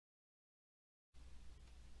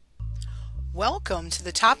Welcome to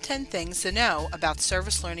the top 10 things to know about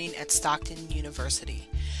service learning at Stockton University.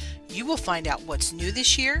 You will find out what's new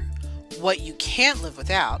this year, what you can't live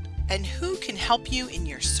without, and who can help you in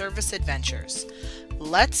your service adventures.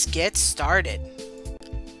 Let's get started.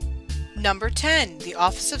 Number 10, the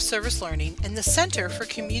Office of Service Learning and the Center for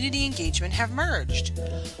Community Engagement have merged.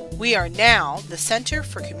 We are now the Center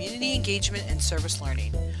for Community Engagement and Service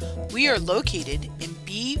Learning. We are located in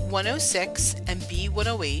B106 and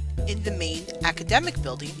B108 in the main academic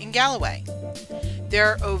building in Galloway.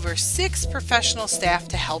 There are over 6 professional staff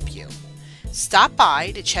to help you. Stop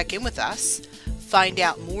by to check in with us, find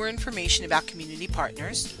out more information about community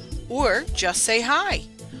partners, or just say hi.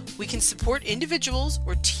 We can support individuals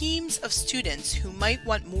or teams of students who might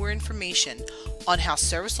want more information on how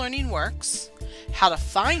service learning works, how to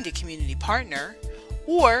find a community partner,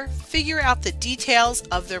 or figure out the details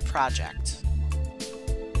of their project.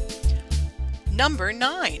 Number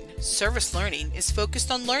 9, service learning is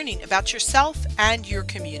focused on learning about yourself and your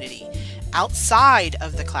community outside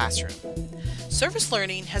of the classroom. Service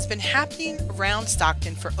learning has been happening around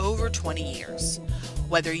Stockton for over 20 years.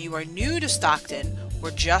 Whether you are new to Stockton or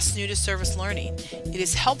just new to service learning, it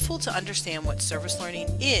is helpful to understand what service learning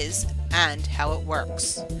is and how it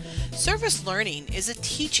works. Service learning is a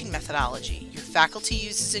teaching methodology your faculty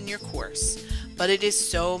uses in your course, but it is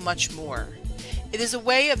so much more. It is a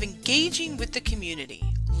way of engaging with the community,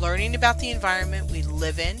 learning about the environment we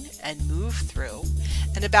live in and move through,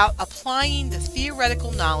 and about applying the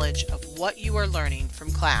theoretical knowledge of what you are learning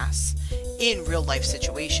from class in real-life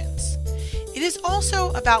situations. It is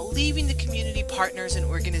also about leaving the community partners and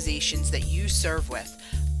organizations that you serve with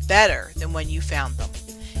better than when you found them,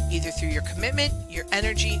 either through your commitment, your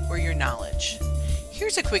energy, or your knowledge.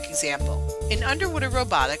 Here's a quick example. In underwater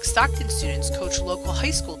robotics, Stockton students coach local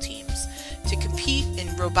high school teams to compete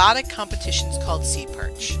in robotic competitions called Sea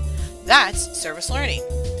Perch. That's service learning.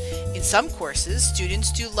 In some courses,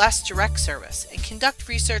 students do less direct service and conduct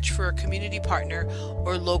research for a community partner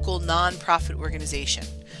or local nonprofit organization.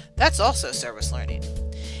 That's also service learning.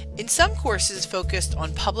 In some courses focused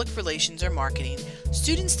on public relations or marketing,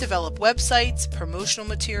 students develop websites, promotional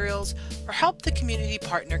materials, or help the community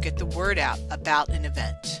partner get the word out about an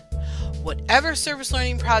event. Whatever service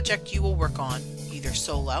learning project you will work on, either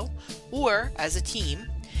solo or as a team,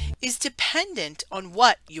 is dependent on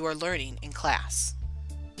what you are learning in class.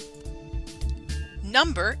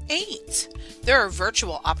 Number 8, there are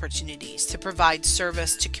virtual opportunities to provide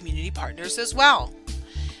service to community partners as well.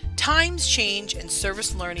 Times change and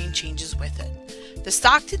service learning changes with it. The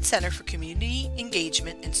Stockton Center for Community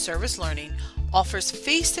Engagement and Service Learning offers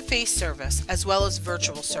face-to-face service as well as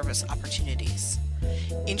virtual service opportunities.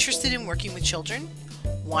 Interested in working with children?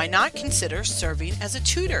 Why not consider serving as a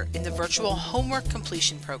tutor in the virtual homework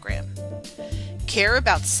completion program? Care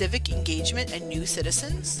about civic engagement and new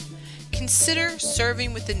citizens? Consider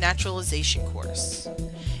serving with the naturalization course.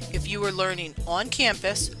 If you are learning on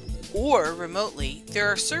campus or remotely, there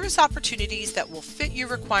are service opportunities that will fit your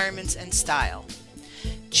requirements and style.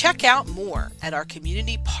 Check out more at our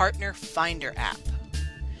Community Partner Finder app.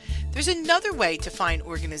 There's another way to find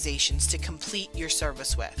organizations to complete your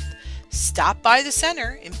service with. Stop by the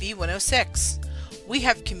center in B106. We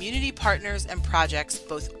have community partners and projects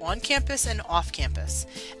both on campus and off campus,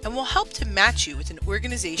 and will help to match you with an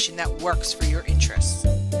organization that works for your interests.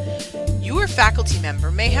 Your faculty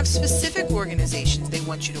member may have specific organizations they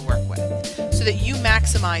want you to work with, so that you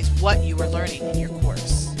maximize what you are learning in your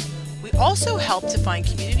course. We also help to find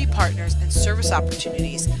community partners and service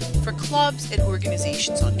opportunities for clubs and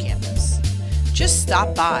organizations on campus. Just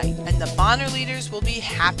stop by and the Bonner leaders will be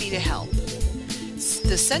happy to help.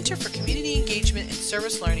 The Center for Community Engagement and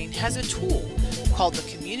Service Learning has a tool called the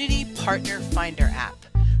Community Partner Finder app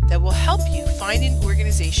that will help you find an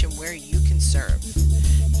organization where you can serve.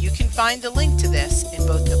 You can find the link to this in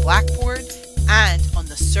both the Blackboard and on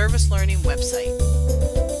the Service Learning website.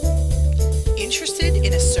 Interested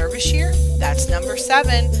in a service year? That's number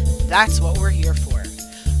 7. That's what we're here for.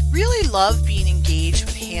 Really love being engaged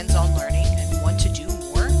with hands-on learning and want to do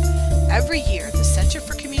more? Every year, the Center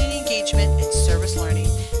for Community Engagement and Service Learning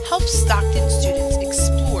helps Stockton students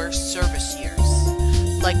explore service years.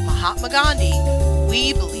 Like Mahatma Gandhi,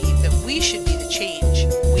 we believe that we should be the change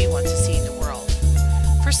we want to see in the world.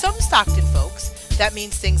 For some Stockton folks, that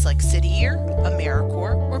means things like City Year,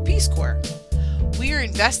 AmeriCorps, or Peace Corps. We are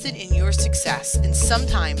invested in your success, and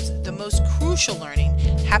sometimes the most crucial learning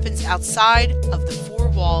happens outside of the 4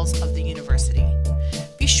 walls of the university.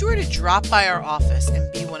 Be sure to drop by our office in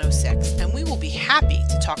B106 and we will be happy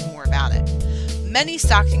to talk more about it. Many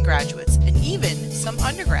Stockton graduates and even some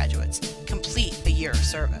undergraduates complete a year of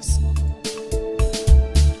service.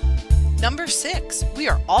 Number 6, we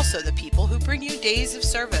are also the people who bring you days of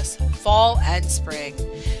service, fall and spring.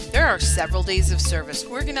 There are several days of service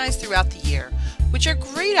organized throughout the year, which are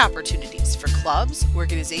great opportunities for clubs,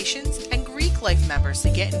 organizations, and Greek life members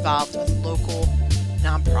to get involved with local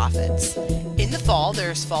nonprofits. In the fall,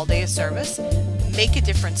 there is Fall Day of Service, Make a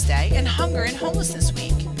Difference Day, and Hunger and Homelessness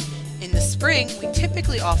Week. In the spring, we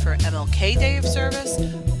typically offer MLK Day of Service,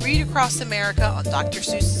 Read Across America on Dr.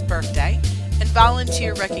 Seuss's birthday, and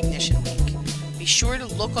Volunteer Recognition Week. Be sure to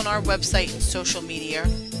look on our website and social media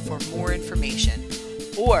for more information.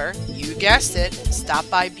 Or, you guessed it, stop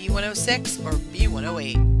by B106 or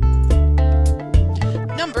B108.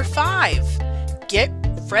 Number 5. Get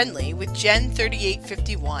friendly with Gen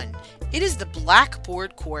 3851. It is the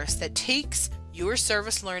Blackboard course that takes your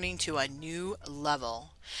service learning to a new level.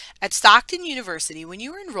 At Stockton University, when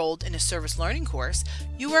you are enrolled in a service learning course,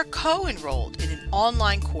 you are co-enrolled in an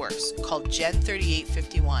online course called Gen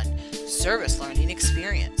 3851, Service Learning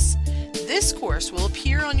Experience. This course will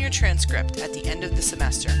appear on your transcript at the end of the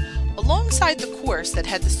semester, alongside the course that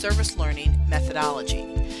had the service learning methodology.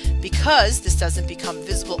 Because this doesn't become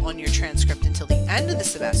visible on your transcript until the end of the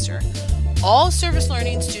semester, all service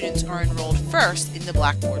learning students are enrolled first in the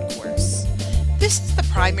Blackboard course. This is the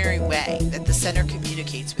primary way that the center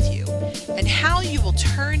communicates with you and how you will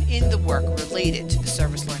turn in the work related to the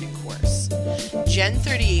service learning course. Gen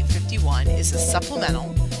 3851 is a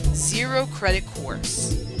supplemental, zero-credit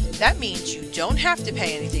course. That means you don't have to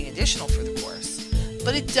pay anything additional for the course,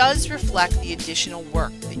 but it does reflect the additional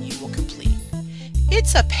work that you will complete.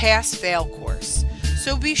 It's a pass-fail course,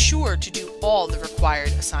 so be sure to do all the required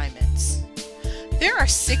assignments. There are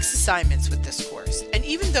 6 assignments with this course, and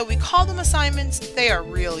even though we call them assignments, they are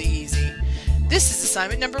really easy. This is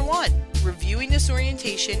assignment number 1, reviewing this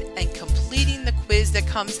orientation and completing the quiz that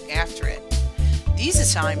comes after it. These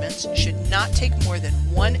assignments should not take more than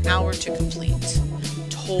 1 hour to complete,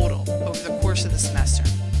 total, over the course of the semester.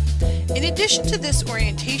 In addition to this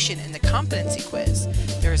orientation and the competency quiz,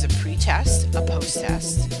 there is a pre-test, a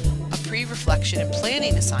post-test, a pre-reflection and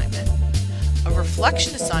planning assignment, a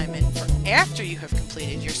reflection assignment for after you have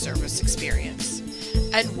completed your service experience,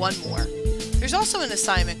 and one more. There's also an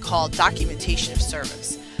assignment called Documentation of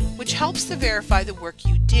Service, which helps to verify the work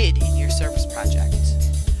you did in your service project.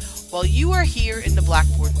 While you are here in the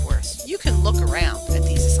Blackboard course, you can look around at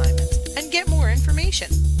these assignments and get more information.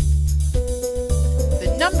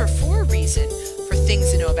 The number 4 reason for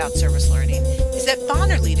things to know about service learning is that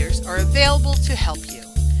Bonner leaders are available to help you.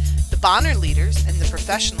 The Bonner leaders and the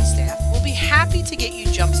professional staff will be happy to get you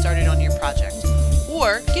jump-started on your project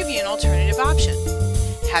or give you an alternative option.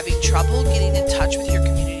 Having trouble getting in touch with your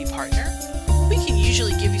community partner? We can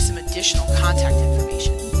usually give you some additional contact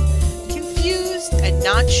information. Confused and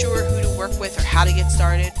not sure who to work with or how to get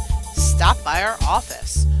started? Stop by our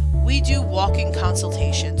office. We do walk-in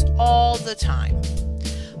consultations all the time.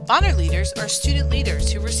 Bonner leaders are student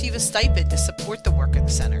leaders who receive a stipend to support the work of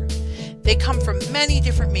the center. They come from many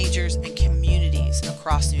different majors and communities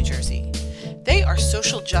across New Jersey. They are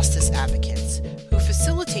social justice advocates who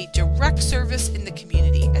facilitate direct service in the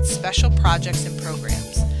community at special projects and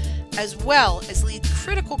programs, as well as lead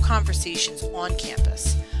critical conversations on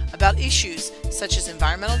campus about issues such as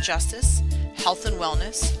environmental justice, health and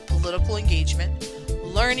wellness, political engagement,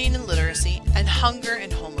 learning and literacy, and hunger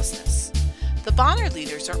and homelessness. The Bonner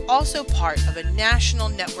leaders are also part of a national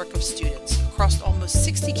network of students across almost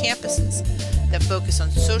 60 campuses that focus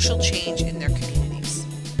on social change in their communities.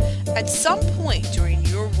 At some point during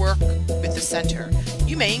your work with the center,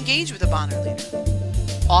 you may engage with a Bonner leader.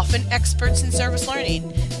 Often experts in service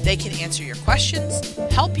learning, they can answer your questions,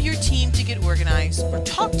 help your team to get organized, or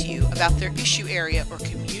talk to you about their issue area or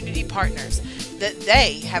community partners that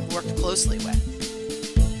they have worked closely with.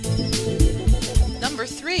 Number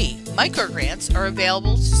 3, microgrants are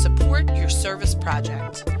available to support your service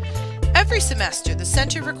project. Every semester, the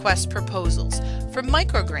Center requests proposals for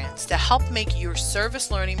microgrants to help make your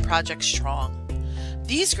service learning project strong.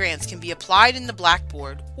 These grants can be applied in the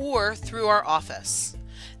Blackboard or through our office.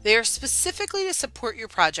 They are specifically to support your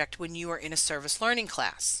project when you are in a service learning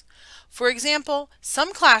class. For example,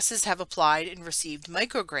 some classes have applied and received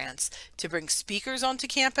microgrants to bring speakers onto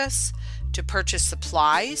campus, to purchase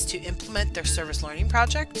supplies to implement their service learning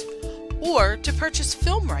project, or to purchase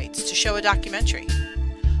film rights to show a documentary.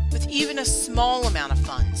 With even a small amount of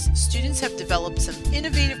funds, students have developed some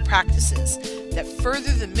innovative practices that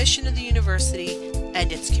further the mission of the university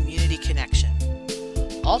and its community connection.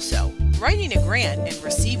 Also, writing a grant and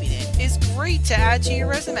receiving it is great to add to your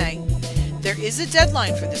resume. There is a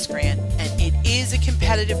deadline for this grant, and it is a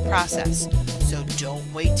competitive process, so don't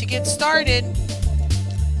wait to get started.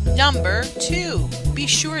 Number Number 2, be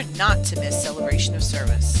sure not to miss Celebration of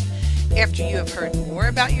Service. After you have heard more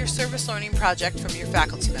about your service learning project from your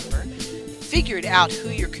faculty member, figured out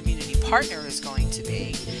who your community partner is going to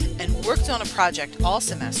be, and worked on a project all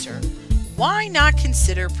semester, why not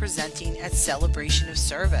consider presenting at Celebration of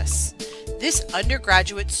Service? This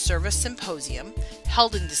undergraduate service symposium,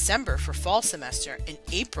 held in December for fall semester and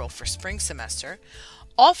April for spring semester,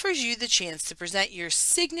 offers you the chance to present your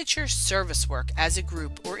signature service work as a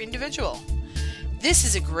group or individual. This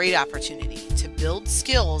is a great opportunity to build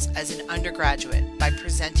skills as an undergraduate by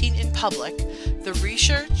presenting in public the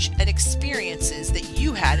research and experiences that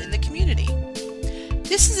you had in the community.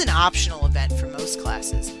 This is an optional event for most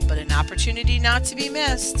classes, but an opportunity not to be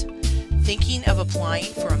missed. Thinking of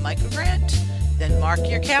applying for a microgrant? Then mark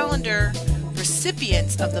your calendar.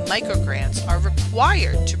 Recipients of the microgrants are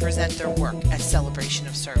required to present their work at Celebration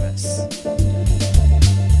of Service.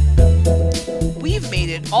 We've made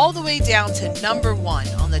it all the way down to number 1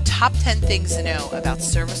 on the top 10 things to know about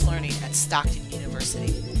service learning at Stockton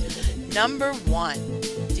University. Number 1,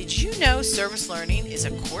 did you know service learning is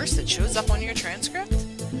a course that shows up on your transcript?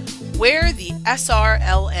 Wear the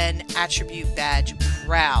SRLN attribute badge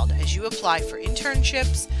proud as you apply for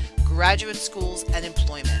internships, graduate schools, and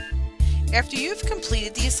employment. After you've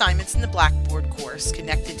completed the assignments in the Blackboard course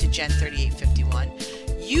connected to Gen 3851,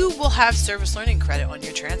 you will have service learning credit on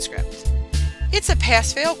your transcript. It's a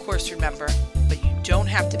pass-fail course, remember, but you don't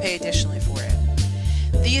have to pay additionally for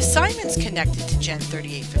it. The assignments connected to Gen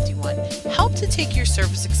 3851 help to take your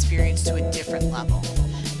service experience to a different level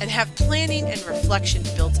and have planning and reflection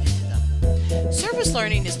built into them. Service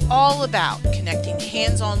learning is all about connecting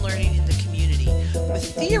hands-on learning in the community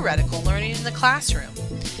with theoretical learning in the classroom.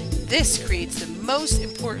 This creates the most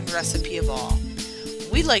important recipe of all.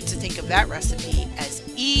 We like to think of that recipe as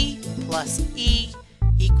E plus E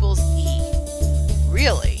equals E.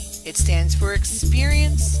 Really, it stands for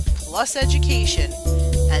experience plus education,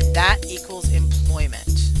 and that equals employment.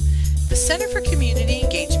 The Center for Community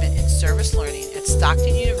Engagement and Service Learning at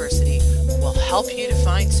Stockton University will help you to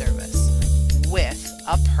find service with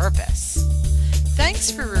a purpose. Thanks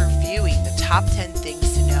for reviewing the top 10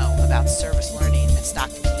 things to know about service learning at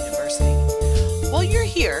Stockton University. While you're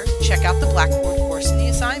here, check out the Blackboard course and the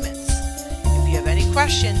assignments. If you have any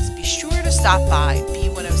questions, be sure to stop by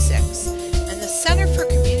B106, and the Center for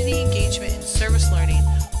Community Engagement and Service Learning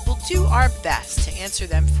will do our best to answer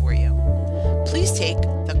them for you. Please take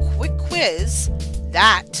the quick quiz.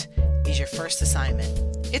 That is your first assignment.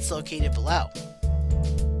 It's located below.